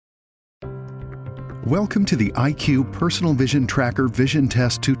Welcome to the EyeQue Personal Vision Tracker Vision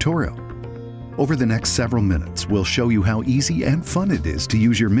Test tutorial. Over the next several minutes, we'll show you how easy and fun it is to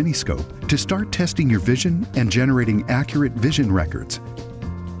use your miniscope to start testing your vision and generating accurate vision records.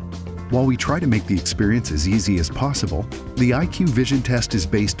 While we try to make the experience as easy as possible, the EyeQue Vision Test is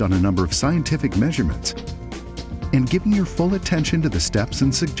based on a number of scientific measurements. And giving your full attention to the steps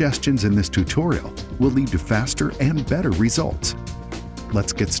and suggestions in this tutorial will lead to faster and better results.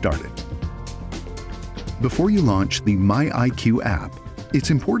 Let's get started. Before you launch the EyeQue app,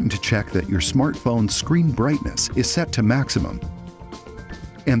 it's important to check that your smartphone's screen brightness is set to maximum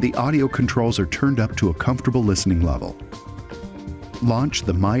and the audio controls are turned up to a comfortable listening level. Launch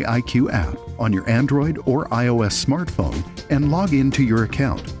the EyeQue app on your Android or iOS smartphone and log into your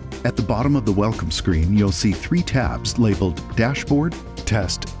account. At the bottom of the welcome screen, you'll see three tabs labeled Dashboard,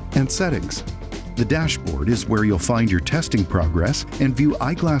 Test, and Settings. The dashboard is where you'll find your testing progress and view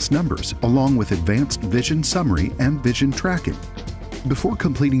eyeglass numbers along with advanced vision summary and vision tracking. Before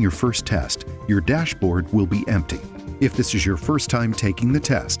completing your first test, your dashboard will be empty. If this is your first time taking the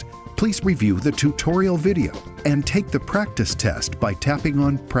test, please review the tutorial video and take the practice test by tapping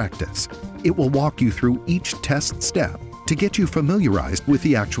on Practice. It will walk you through each test step to get you familiarized with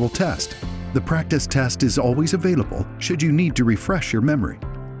the actual test. The practice test is always available should you need to refresh your memory.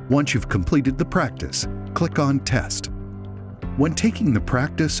 Once you've completed the practice, click on Test. When taking the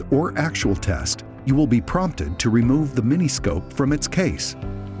practice or actual test, you will be prompted to remove the miniscope from its case.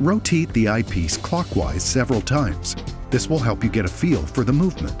 Rotate the eyepiece clockwise several times. This will help you get a feel for the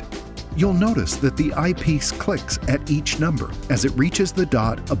movement. You'll notice that the eyepiece clicks at each number as it reaches the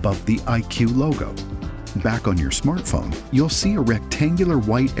dot above the EyeQue logo. Back on your smartphone, you'll see a rectangular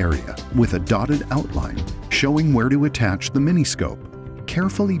white area with a dotted outline showing where to attach the miniscope.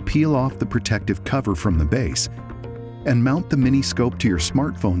 Carefully peel off the protective cover from the base and mount the miniscope to your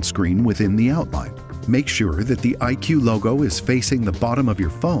smartphone screen within the outline. Make sure that the EyeQue logo is facing the bottom of your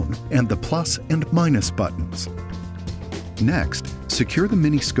phone and the plus and minus buttons. Next, secure the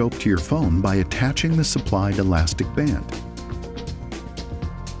miniscope to your phone by attaching the supplied elastic band.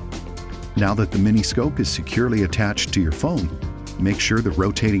 Now that the miniscope is securely attached to your phone, make sure the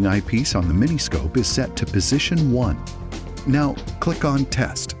rotating eyepiece on the miniscope is set to position 1. Now, click on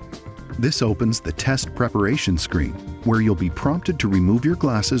Test. This opens the test preparation screen, where you'll be prompted to remove your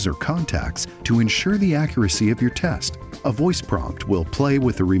glasses or contacts to ensure the accuracy of your test. A voice prompt will play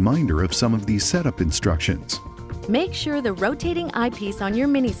with a reminder of some of these setup instructions. Make sure the rotating eyepiece on your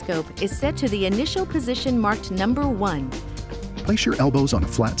miniscope is set to the initial position marked number 1. Place your elbows on a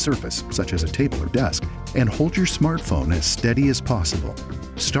flat surface, such as a table or desk, and hold your smartphone as steady as possible.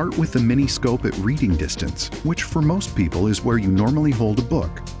 Start with the miniscope at reading distance, which for most people is where you normally hold a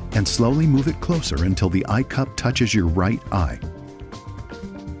book, and slowly move it closer until the eye cup touches your right eye.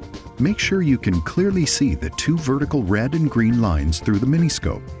 Make sure you can clearly see the two vertical red and green lines through the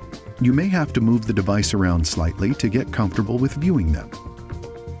miniscope. You may have to move the device around slightly to get comfortable with viewing them.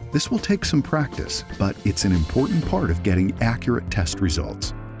 This will take some practice, but it's an important part of getting accurate test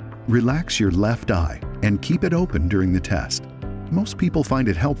results. Relax your left eye and keep it open during the test. Most people find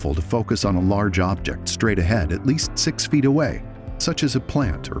it helpful to focus on a large object straight ahead at least 6 feet away, such as a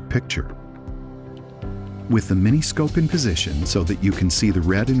plant or picture. With the miniscope in position so that you can see the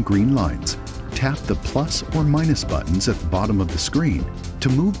red and green lines, tap the plus or minus buttons at the bottom of the screen to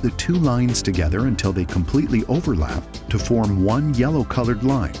move the two lines together until they completely overlap to form one yellow-colored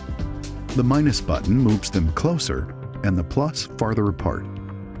line. The minus button moves them closer and the plus farther apart.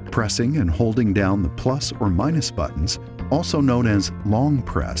 Pressing and holding down the plus or minus buttons, also known as long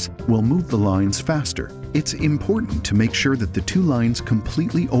press, will move the lines faster. It's important to make sure that the two lines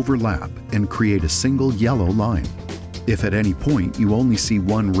completely overlap and create a single yellow line. If at any point you only see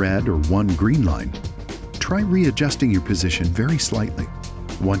one red or one green line, try readjusting your position very slightly.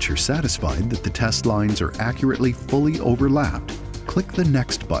 Once you're satisfied that the test lines are accurately fully overlapped, click the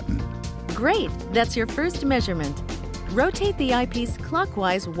Next button. Great! That's your first measurement. Rotate the eyepiece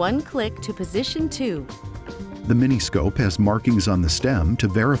clockwise 1 click to position 2. The miniscope has markings on the stem to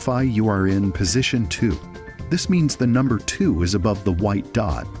verify you are in position 2. This means the number 2 is above the white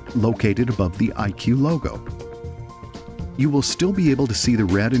dot, located above the EyeQue logo. You will still be able to see the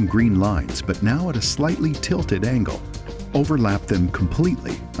red and green lines, but now at a slightly tilted angle. Overlap them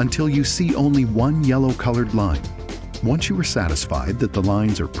completely until you see only one yellow-colored line. Once you are satisfied that the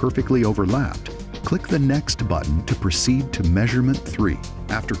lines are perfectly overlapped, click the Next button to proceed to measurement 3.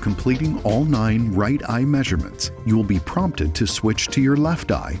 After completing all 9 right eye measurements, you will be prompted to switch to your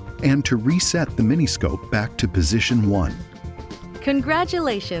left eye and to reset the miniscope back to position 1.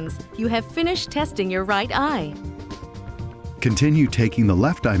 Congratulations! You have finished testing your right eye. Continue taking the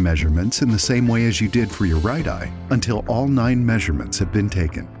left eye measurements in the same way as you did for your right eye until all 9 measurements have been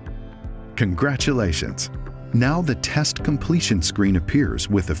taken. Congratulations! Now the test completion screen appears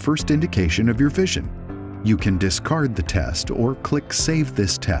with the first indication of your vision. You can discard the test or click Save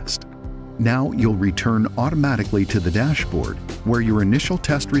this test. Now you'll return automatically to the dashboard where your initial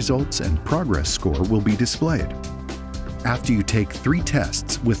test results and progress score will be displayed. After you take 3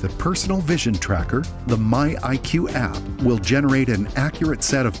 tests with the Personal Vision Tracker, the EyeQue app will generate an accurate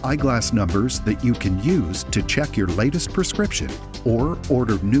set of eyeglass numbers that you can use to check your latest prescription or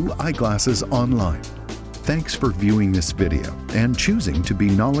order new eyeglasses online. Thanks for viewing this video and choosing to be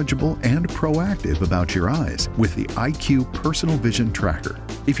knowledgeable and proactive about your eyes with the EyeQue Personal Vision Tracker.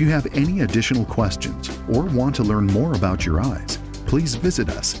 If you have any additional questions or want to learn more about your eyes, please visit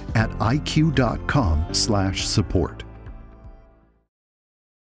us at eyeque.com/support.